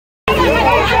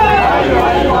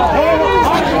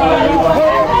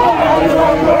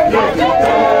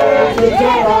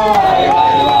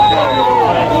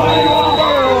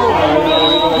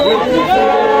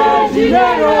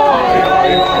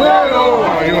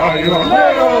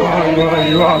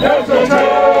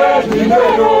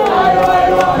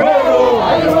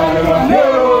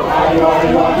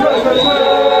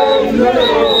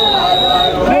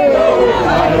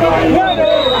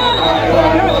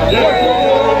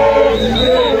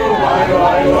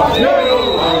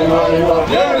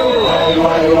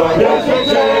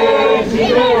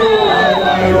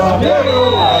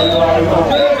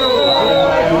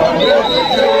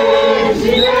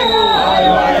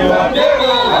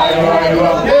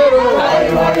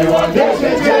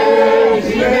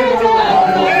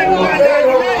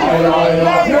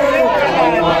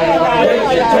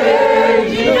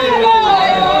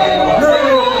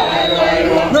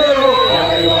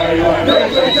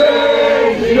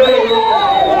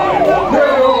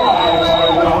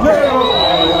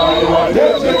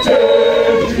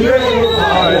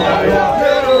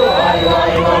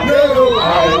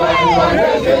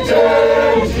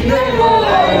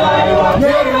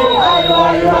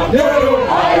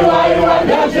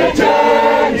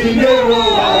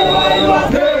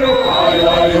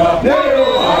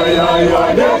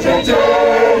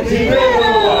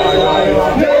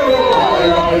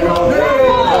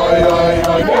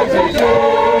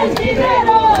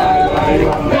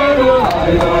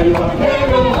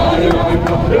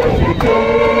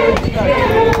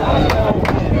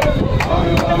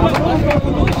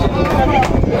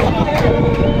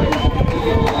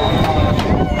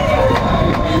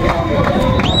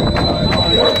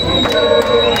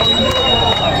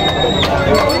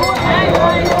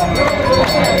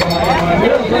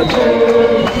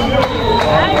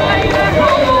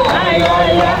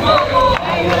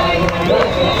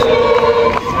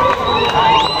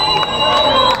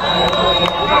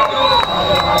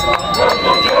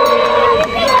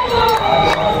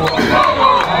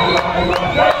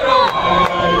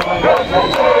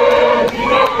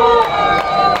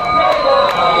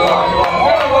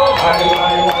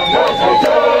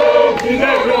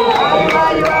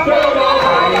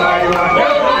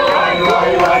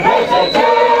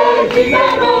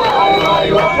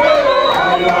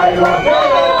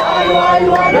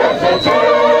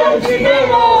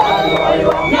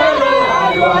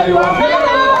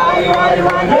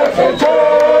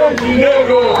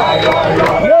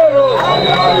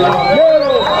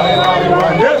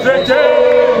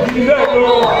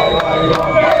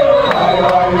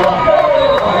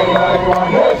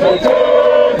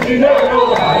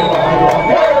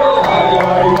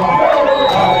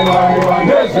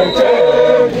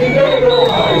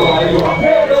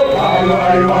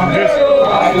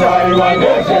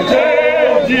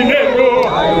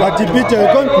Peter,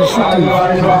 you're going to shoot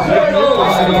him.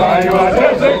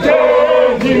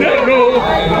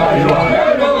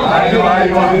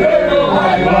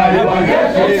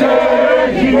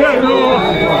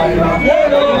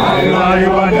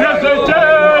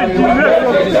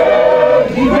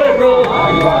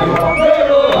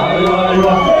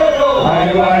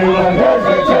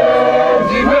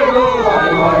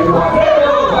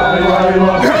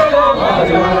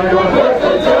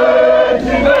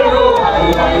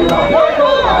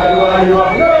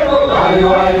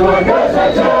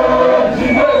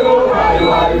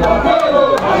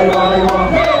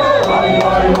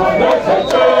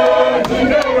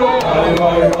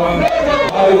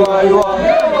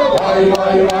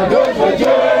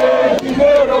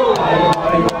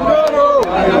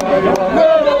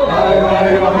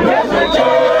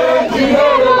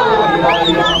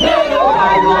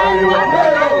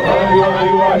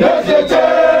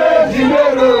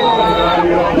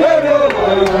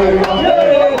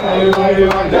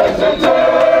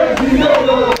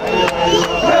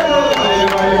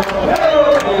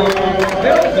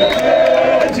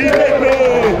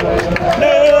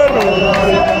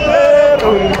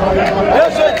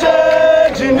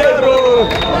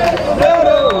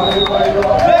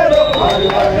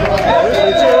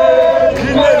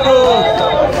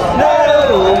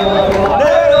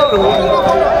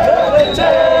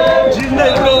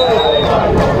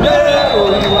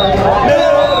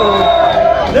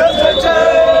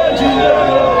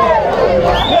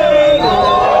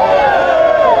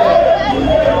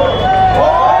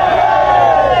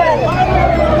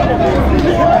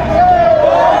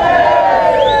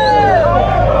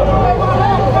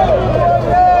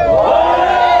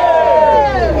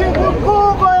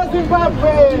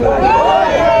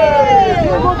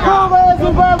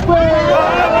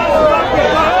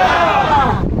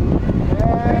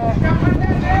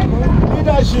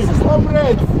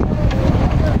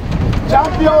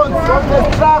 Champions of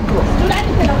the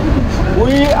struggle.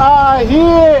 We are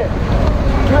here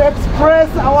to express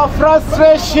our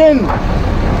frustration,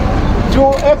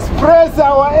 to express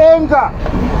our anger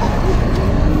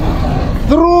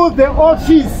through the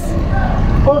Office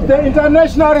of the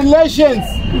International Relations.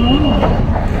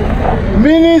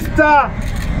 Minister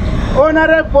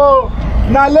Honorable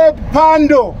Naled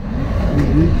Pando,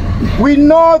 we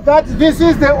know that this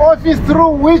is the office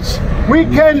through which we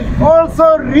can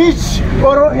also reach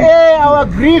or air our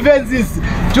grievances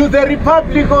to the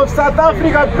Republic of South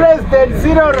Africa President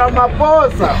Cyril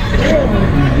Ramaphosa.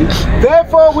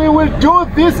 Therefore, we will do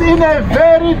this in a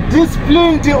very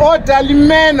disciplined, orderly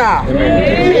manner.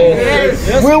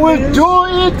 Yes. We will do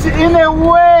it in a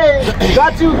way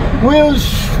that will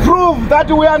prove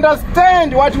that we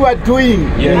understand what we are doing.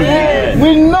 Yes.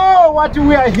 We know what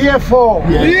we are here for.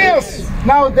 Yes.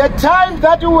 Now, the time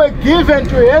that we were given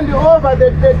to hand over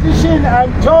the petition,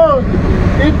 I'm told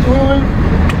we will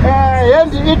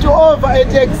hand it over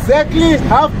at exactly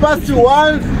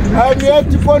 1:30. I'm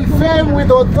yet to confirm with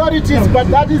authorities, but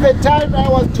that is the time I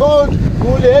was told we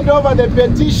will hand over the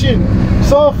petition.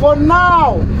 So for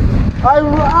now, I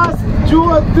will ask 2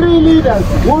 or 3 leaders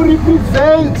who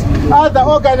represent other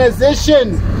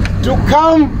organizations to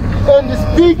come and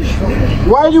speak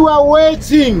while you are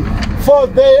waiting for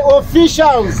the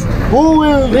officials who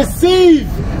will receive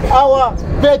our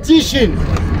petition.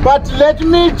 But let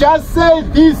me just say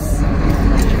this,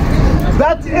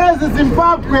 that as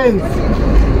Zimbabweans,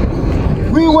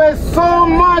 we were so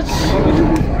much,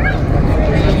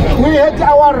 we had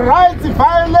our rights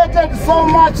violated so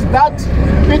much that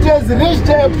it has reached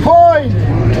a point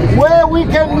where we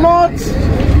cannot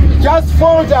just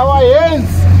fold our hands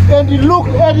and look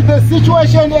at the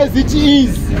situation as it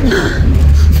is.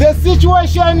 The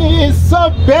situation is so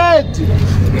bad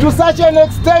to such an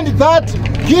extent that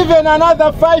given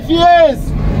another 5 years,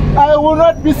 I will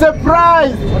not be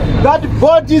surprised that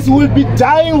bodies will be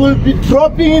dying, will be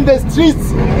dropping in the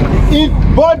streets.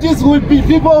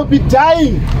 People will be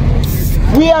dying.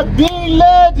 We are being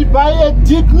led by a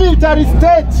deep military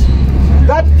state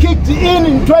that kicked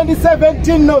in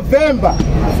 2017 November.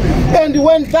 And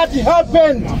when that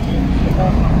happened,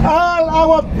 all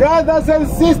our brothers and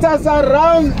sisters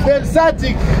around the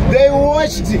SADC, they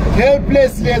watched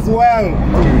helplessly as well.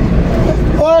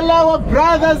 All our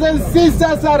brothers and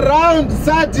sisters around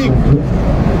SADC,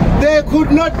 they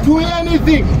could not do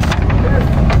anything.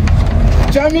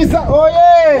 Chamisa,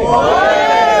 oye!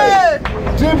 Oye!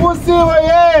 Tribusi,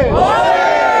 oye!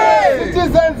 Oye!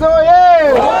 Citizens,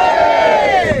 oye!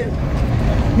 Oye!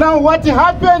 Now what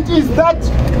happened is that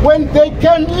when they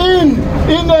came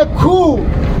in a coup,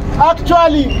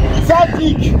 actually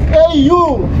SADC,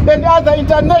 AU and other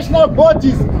international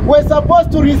bodies were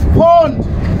supposed to respond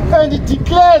and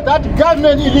declare that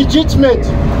government illegitimate.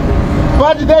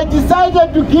 But they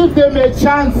decided to give them a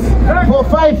chance for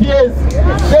 5 years.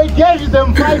 They gave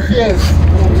them 5 years.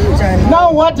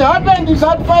 Now what happened is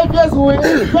that 5 years we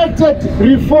expected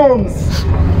reforms.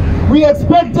 We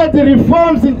expected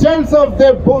reforms in terms of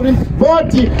the body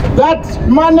that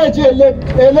manage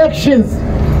elections.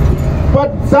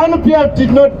 But Zanu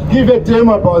did not give a damn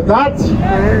about that.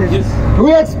 Yes.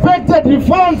 We expected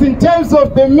reforms in terms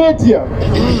of the media.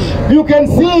 You can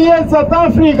see here in South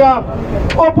Africa,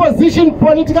 opposition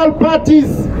political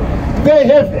parties, they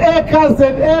have acres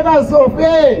and acres of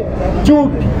air to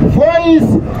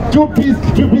voice, to be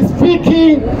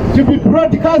speaking, to be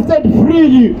broadcasted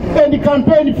freely and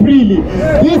campaign freely.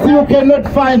 This you cannot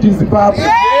find in Zimbabwe.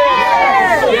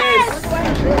 Yes. Yes.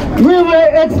 We were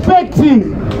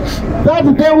expecting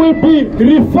that there will be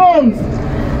reforms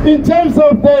in terms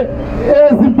of the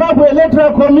Zimbabwe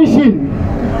Electoral Commission.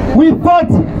 We thought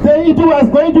that it was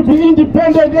going to be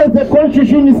independent as the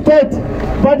constitution state,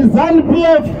 but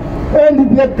ZANU-PF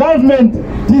and the government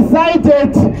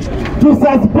decided to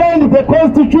suspend the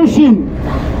constitution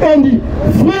and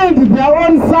field their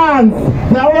own sons,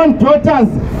 their own daughters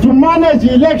to manage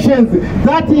elections.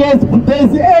 That yes, there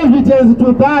is evidence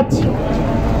to that.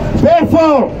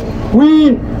 Therefore,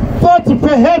 we thought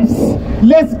perhaps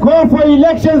let's go for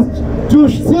elections to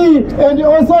see and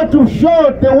also to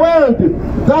show the world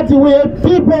that we have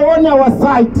people on our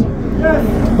side. Yes.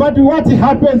 But what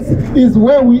happens is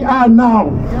where we are now.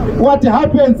 What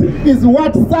happens is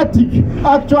what SADC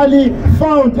actually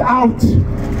found out.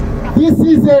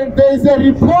 There is a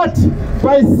report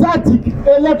by SADC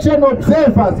election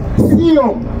observers,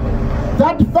 CEO,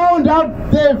 that found out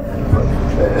the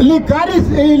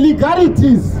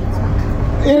irregularities,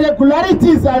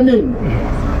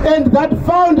 and that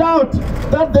found out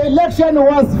that the election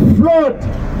was flawed,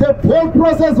 the poll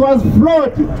process was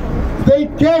flawed. they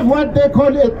gave what they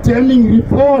call a damning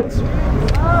report.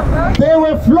 They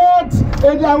were flawed,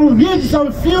 and I will read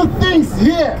some few things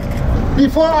here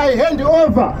before I hand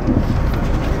over.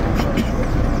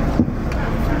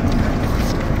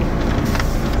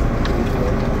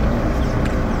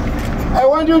 I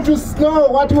want you to know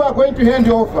what we are going to hand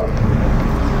over.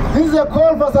 This is a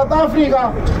call for South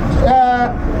Africa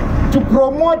to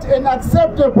promote an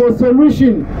acceptable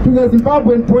solution to the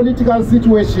Zimbabwean political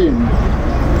situation.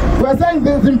 We are saying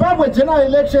the Zimbabwe general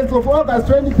elections of August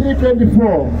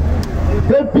 23-24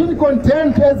 have been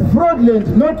condemned as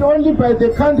fraudulent not only by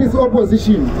the country's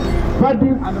opposition, but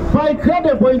by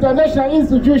credible international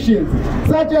institutions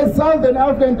such as Southern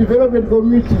African Development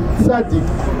Community,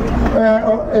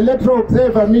 SADC, Electoral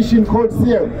Observer Mission called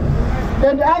CEL,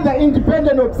 and other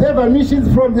independent observer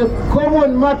missions from the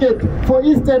Common Market for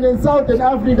Eastern and Southern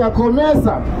Africa,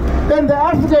 COMESA, and the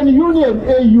African Union,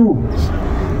 AU.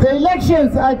 The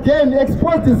elections again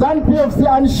exposed the ZANU-PF's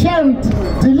unshamed,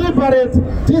 deliberate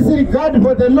disregard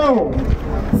for the law,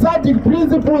 SADC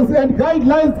principles and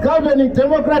guidelines governing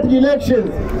democratic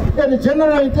elections, and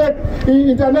general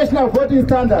international voting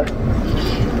standards.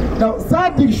 Now,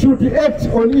 SADC should act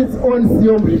on its own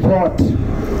SIOM report.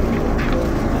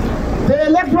 The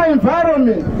electoral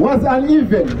environment was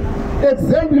uneven,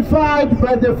 exemplified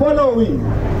by the following.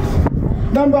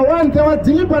 Number one, there were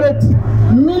deliberate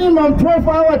minimum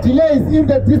 12-hour delays in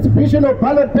the distribution of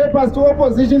ballot papers to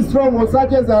opposition strongholds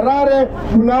such as Harare,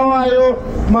 Bulawayo,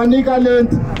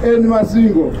 Manicaland, and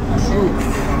Masingo.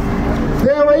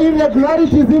 There were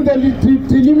irregularities in the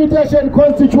delimitation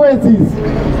constituencies.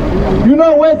 You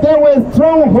know, where there were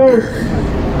strongholds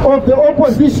of the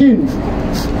opposition,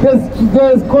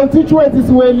 the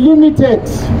constituencies were limited,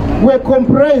 were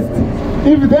compressed.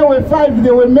 If there were 5,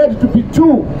 they were made to be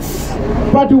 2.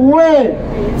 But where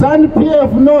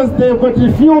ZANU-PF knows they've got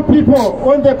a few people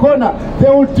on the corner, they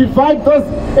will divide those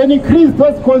and increase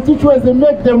those constituencies and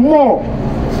make them more.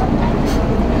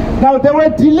 Now, there were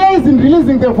delays in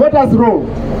releasing the voters' roll,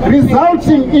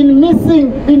 resulting in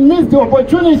missed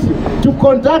opportunity to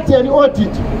conduct an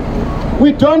audit.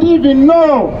 We don't even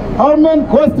know how many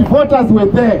ghost voters were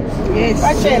there. Yes.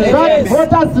 That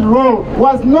voters' roll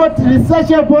was not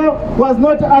researchable, was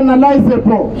not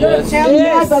analyzable. Yes. In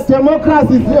other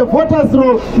democracies, a voters'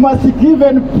 roll must be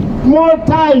given more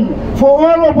time for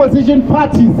all opposition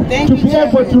parties to be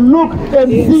able to look and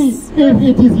see if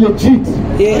it is legit.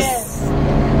 Yes.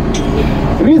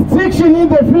 Restriction in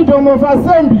the freedom of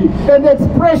assembly and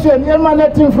expression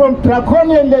emanating from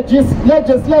draconian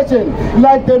legislation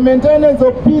like the Maintenance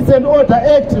of Peace and Order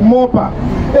Act, MOPA,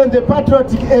 and the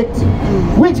Patriotic Act,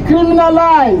 which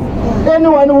criminalize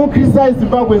anyone who criticizes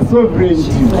Zimbabwe's sovereignty.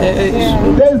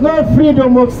 There is no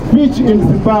freedom of speech in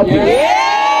Zimbabwe.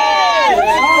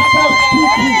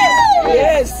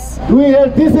 Yes.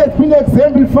 This has been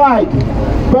exemplified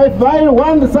by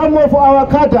some of our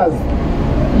cadres,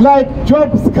 like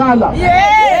Job Scala,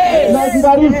 yes, like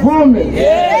Ngarivume,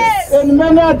 yes, and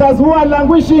many others who are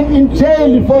languishing in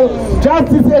jail for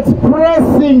justice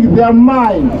expressing their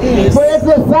mind, yes, for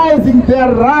exercising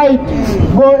their right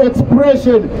for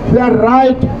expression, their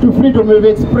right to freedom of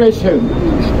expression.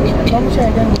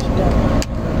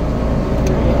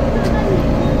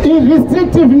 In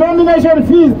restrictive nomination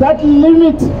fees that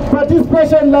limit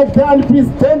participation, like the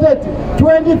unprecedented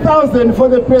 20,000 for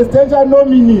the presidential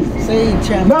nominees.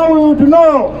 Now we would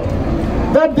know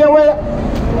that there were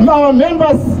our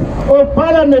members of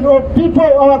parliament or people,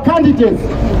 our candidates,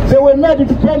 they were made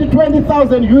to pay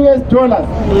 $20,000 US.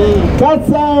 That's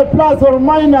plus or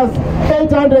minus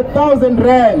 800,000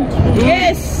 rand.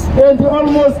 Yes. And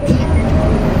almost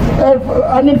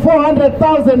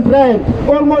 400,000 rand,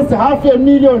 almost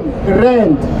 500,000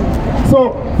 rand.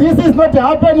 So this is not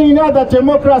happening in other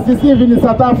democracies, even in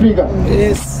South Africa.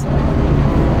 Yes.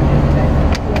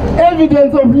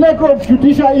 Evidence of lack of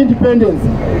judicial independence.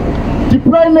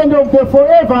 Deployment of the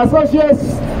Forever Associates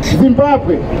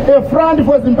Zimbabwe, a front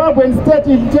for Zimbabwean state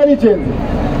intelligence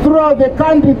throughout the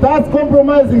country, thus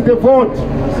compromising the vote.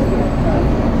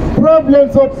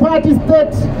 Problems of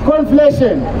party-state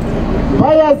conflation.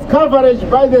 Biased coverage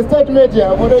by the state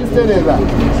media. I've already stated that.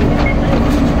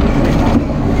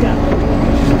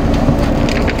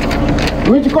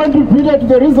 Which contributed to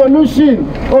the resolution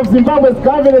of Zimbabwe's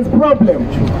governance problem.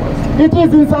 It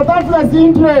is in South Africa's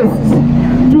interest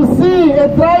to see a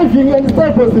thriving and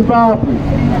stable Zimbabwe.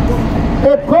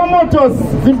 A comatose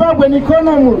Zimbabwean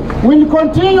economy will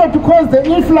continue to cause the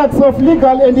influx of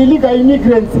legal and illegal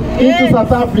immigrants into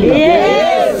South Africa.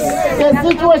 Yes. A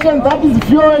situation that is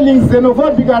fueling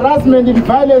xenophobic harassment and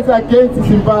violence against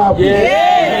Zimbabwe.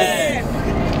 Yes.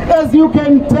 As you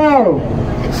can tell,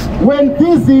 when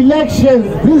these elections,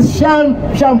 these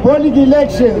shambolic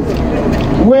elections,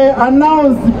 were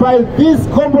announced by this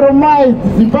compromised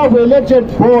Zimbabwe election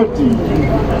board,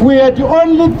 we had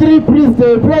only 3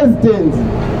 presidents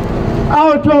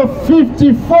out of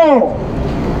 54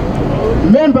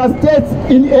 member states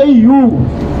in AU.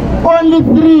 Only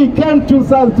 3 came to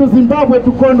Zimbabwe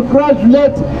to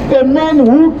congratulate a man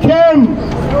who came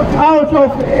out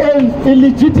of an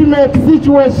illegitimate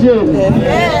situation.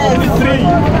 Yes.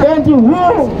 And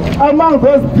who among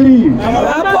those 3?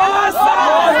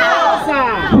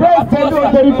 President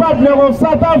of the Republic of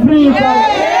South Africa.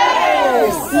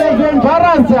 Yes.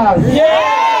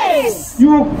 Yes.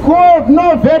 You could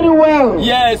know very well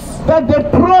that the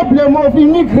problem of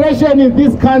immigration in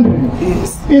this country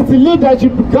is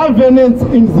leadership governance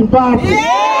in Zimbabwe.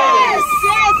 Yes.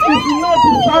 It's not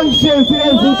sanctions as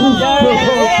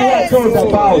it is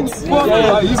about.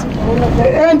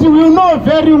 And we know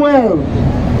very well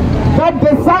that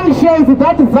the sanctions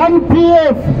that Zanu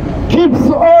PF keeps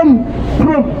on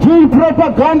doing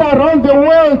propaganda around the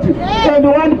world and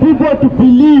want people to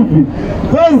believe,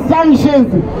 those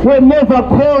sanctions were never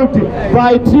called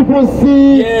by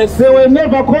CCC, they were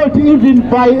never called even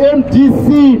by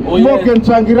MDC, Morgan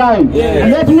Tsvangirai.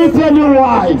 Let me tell you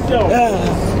why.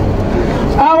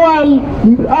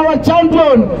 Our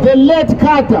champion, the late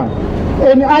Carter,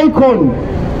 an icon,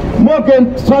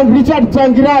 Richard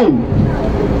Tsvangirai,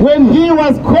 when he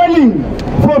was calling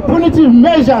for punitive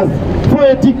measures for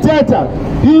a dictator,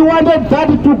 he wanted that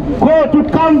to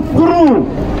come through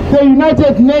the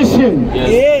United Nations.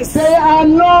 Yes. There are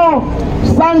no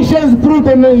sanctions through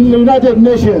the United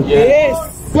Nations. Yes.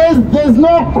 There's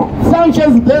no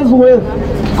sanctions that were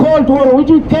called for,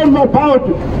 which came about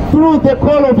through the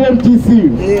call of MTC.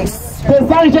 Yes. The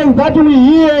sanctions that we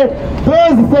hear,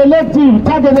 those selective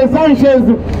targeted sanctions,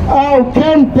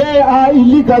 came there are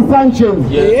illegal sanctions.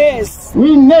 Yes.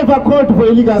 We never called for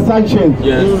illegal sanctions.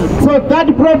 Yes. So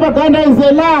that propaganda is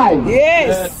a lie.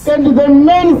 Yes. And the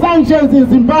main sanctions in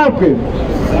Zimbabwe is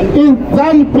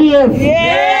Zanu PF.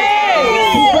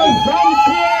 Yes. Because Zanu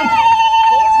PF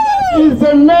is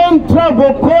the main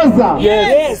trouble causer.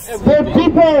 Yes. The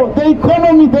people, the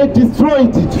economy, they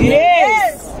destroyed it.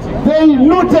 Yes. They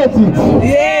looted it.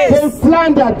 Yes. They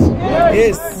plundered.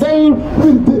 Yes. They,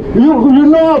 you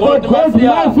know about gold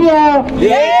mafia.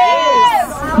 Yes.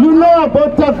 You know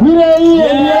about Takwirei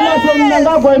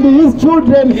and his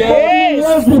children. Yes.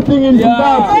 Everything in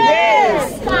Zimbabwe.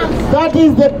 Yes. That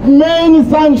is the main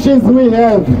sanctions we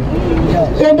have.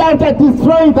 And after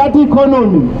destroying that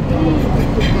economy,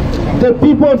 the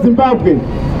people of Zimbabwe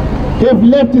have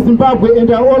left Zimbabwe and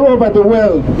are all over the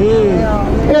world.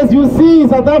 As you see in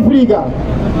South Africa,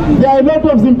 there are a lot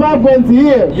of Zimbabweans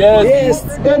here. Yes.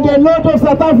 And a lot of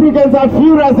South Africans are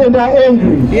furious and are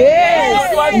angry. Yes.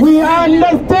 We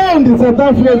understand South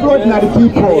Africans, ordinary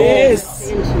people.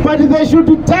 Yes. But they should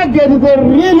target the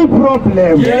real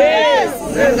problem. Yes.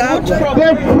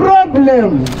 The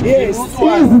problem Yes. is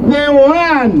the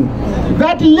one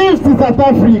that leaves South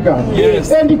Africa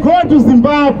and go to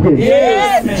Zimbabwe.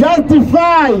 Yes.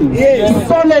 Justify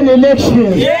stolen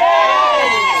elections.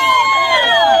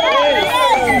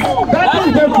 That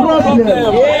is the problem.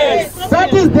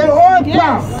 That is the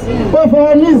author of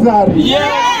our misery.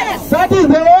 That is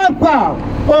the author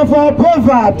of our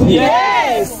poverty.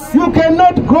 You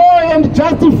cannot go and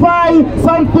justify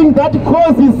something that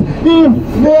causes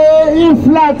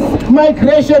influx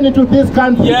migration into this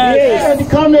country and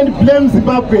come and blame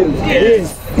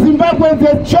Zimbabweans. Zimbabweans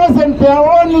have chosen their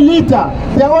own leader,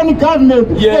 their own government,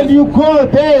 and you go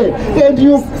there and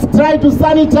you try to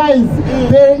sanitize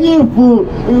the evil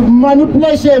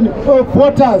manipulation of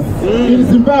voters in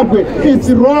Zimbabwe. It's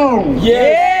wrong.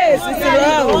 Yes, it's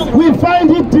wrong. We find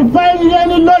it defying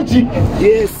any logic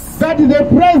that the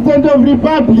President of the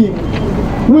Republic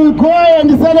will go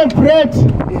and celebrate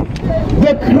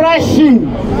the crashing,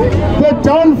 the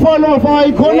downfall of our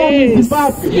economy in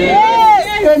Zimbabwe.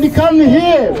 And come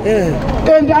here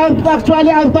and actually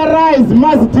authorize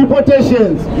mass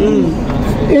deportations.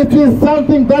 It is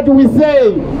something that we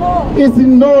say is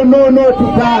no to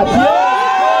that.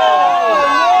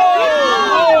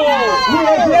 We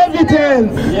have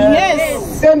evidence.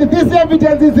 And this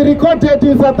evidence is recorded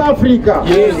in South Africa.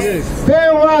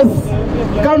 There was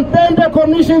Campaign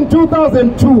Commission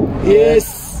 2002.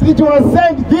 It was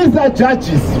said these are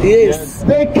judges.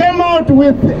 They came out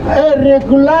with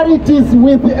irregularities,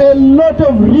 with a lot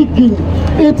of rigging.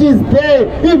 It is there.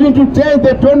 Even today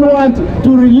they don't want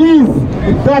to release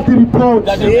that report.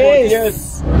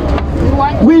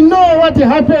 We know what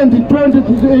happened in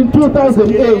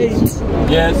 2008.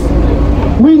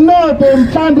 We know they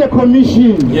planned a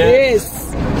commission.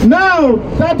 Now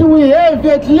that we have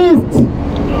at least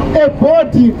a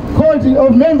body called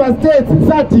of member states,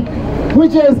 SADC,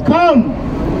 which has come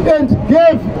and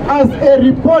gave us a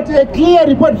report, a clear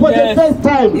report for the first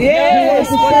time. Yes.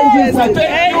 Thank you, SADC.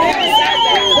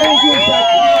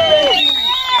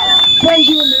 Thank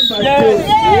you, member states.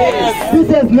 This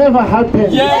has never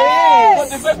happened.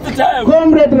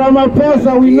 Comrade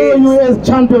Ramaphosa, we know you as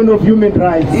champion of human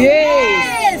rights.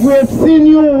 We have seen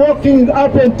you walking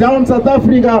up and down South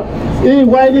Africa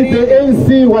while the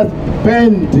ANC was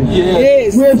banned.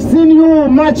 We have seen you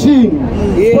marching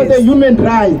for the human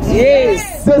rights.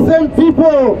 The same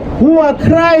people who are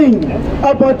crying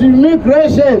about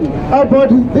immigration, about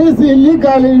these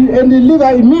illegal and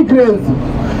illegal immigrants,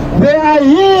 they are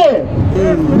here.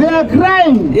 They are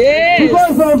crying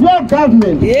because of your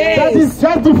government that is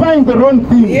justifying the wrong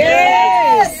thing.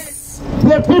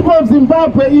 The people of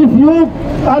Zimbabwe, if you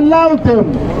allow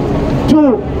them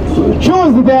to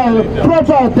choose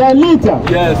their leader,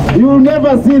 you will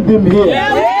never see them here. They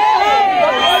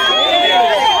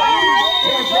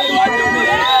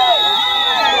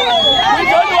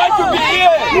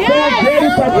are very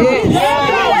patriotic.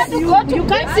 You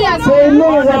can't see us. They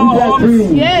know what they are doing.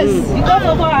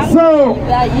 So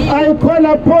I call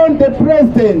upon the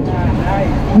president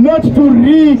not to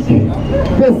read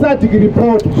the SADC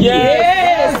report.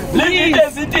 Leave it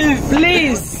as it is.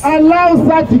 Please. Allow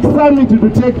SADC summit to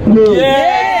take place.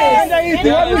 We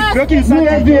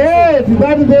have heard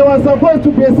that there was supposed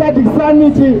to be a SADC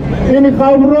summit in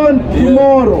Gaborone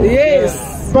tomorrow.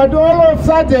 But all of a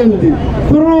sudden,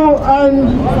 through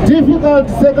difficult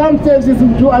circumstances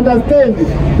to understand,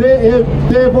 they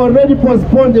have already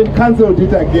postponed and cancelled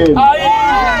it again.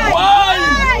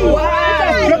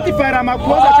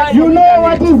 You know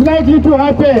what is likely to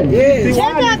happen? Is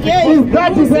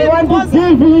that they want to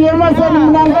give Emerson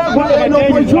Mnangagwa an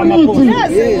opportunity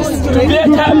to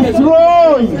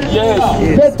destroy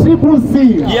the CCC,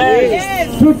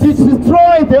 to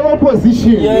destroy the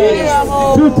opposition,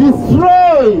 to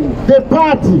destroy the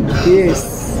party.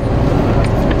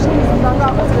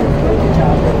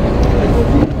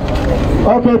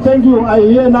 Okay, thank you. I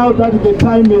hear now that the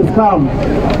time has come.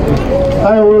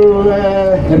 I will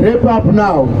wrap up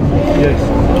now.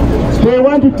 They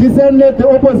want to disseminate the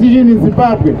opposition in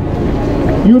Zimbabwe.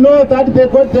 You know that they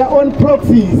got their own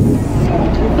proxies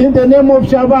in the name of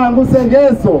Shabangu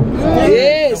Sengeso.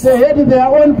 They had their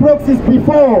own proxies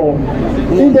before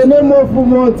in the name of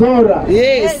Mozora.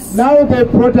 Now they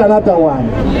brought another one,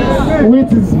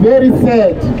 which is very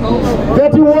sad.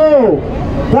 That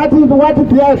that is what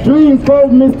they are doing for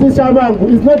Mr. Shabangu.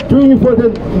 It's not doing it for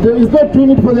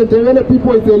the developed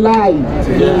people. It's a lie.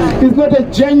 It's not a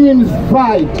genuine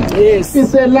fight.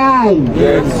 It's a lie.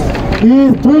 He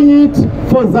is doing it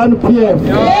for Zanu PF.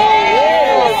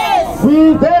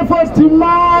 We therefore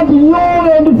demand new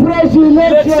and fresh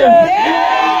elections.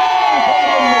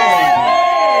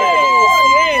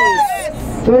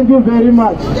 Thank you very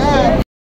much.